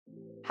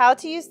How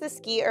to use the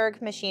Ski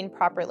Erg machine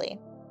properly.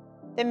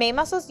 The main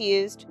muscles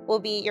used will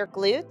be your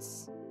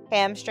glutes,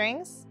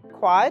 hamstrings,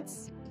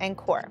 quads, and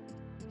core.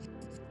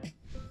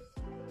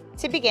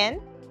 To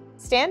begin,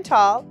 stand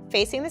tall,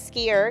 facing the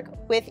Ski Erg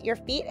with your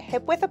feet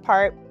hip-width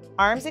apart,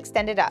 arms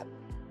extended up.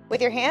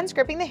 With your hands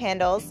gripping the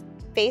handles,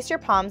 face your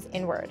palms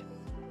inward.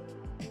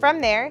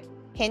 From there,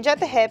 hinge at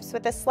the hips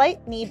with a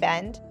slight knee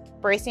bend,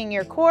 bracing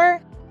your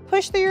core,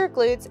 push through your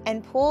glutes,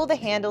 and pull the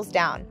handles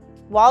down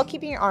while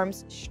keeping your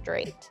arms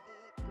straight.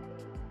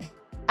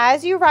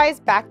 As you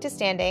rise back to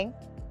standing,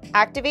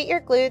 activate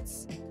your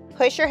glutes,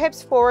 push your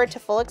hips forward to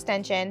full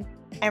extension,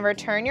 and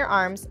return your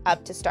arms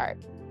up to start.